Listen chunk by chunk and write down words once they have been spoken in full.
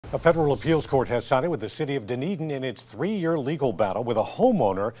A federal appeals court has sided with the city of Dunedin in its 3-year legal battle with a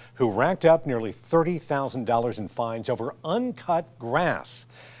homeowner who racked up nearly $30,000 in fines over uncut grass.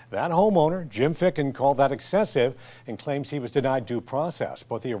 That homeowner, Jim Ficken, called that excessive and claims he was denied due process.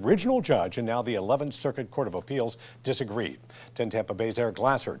 Both the original judge and now the 11th Circuit Court of Appeals disagreed. 10 Tampa Bay's Eric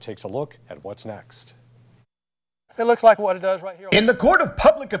Glasser takes a look at what's next. It looks like what it does right here. In the court of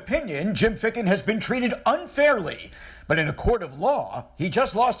public opinion, Jim Ficken has been treated unfairly. But in a court of law, he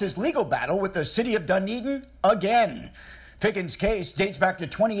just lost his legal battle with the city of Dunedin again. Ficken's case dates back to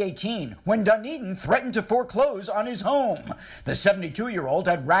 2018, when Dunedin threatened to foreclose on his home. The 72-year-old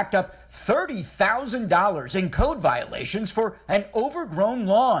had racked up $30,000 in code violations for an overgrown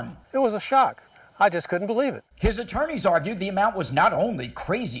lawn. It was a shock. I just couldn't believe it. His attorneys argued the amount was not only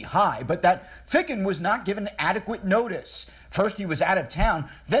crazy high, but that Ficken was not given adequate notice. First he was out of town,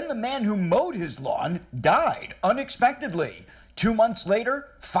 then the man who mowed his lawn died unexpectedly. 2 months later,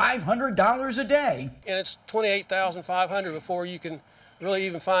 $500 a day. And it's $28,500 before you can really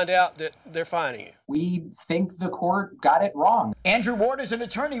even find out that they're fining you. We think the court got it wrong. Andrew Ward is an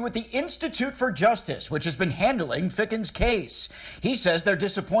attorney with the Institute for Justice, which has been handling Ficken's case. He says they're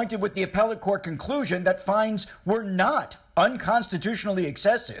disappointed with the appellate court conclusion that fines were not unconstitutionally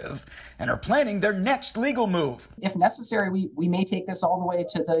excessive and are planning their next legal move. If necessary, we may take this all the way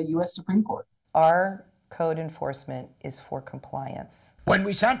to the U.S. Supreme Court. Our code enforcement is for compliance. When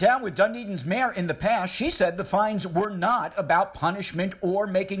we sat down with Dunedin's mayor in the past, she said the fines were not about punishment or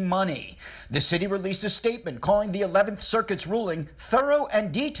making money. The city released a statement calling the 11th Circuit's ruling thorough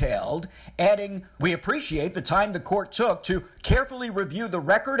and detailed, adding, "We appreciate the time the court took to carefully review the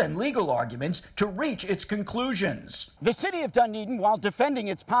record and legal arguments to reach its conclusions." The city of Dunedin, while defending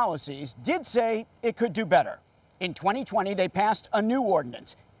its policies, did say it could do better. In 2020, they passed a new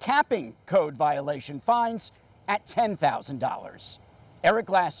ordinance capping code violation fines at $10,000. Eric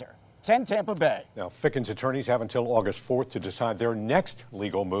Glasser, 10 Tampa Bay. Now, Ficken's attorneys have until August 4th to decide their next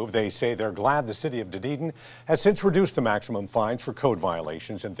legal move. They say they're glad the city of Dunedin has since reduced the maximum fines for code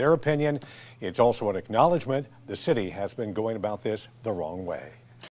violations. In their opinion, it's also an acknowledgement the city has been going about this the wrong way.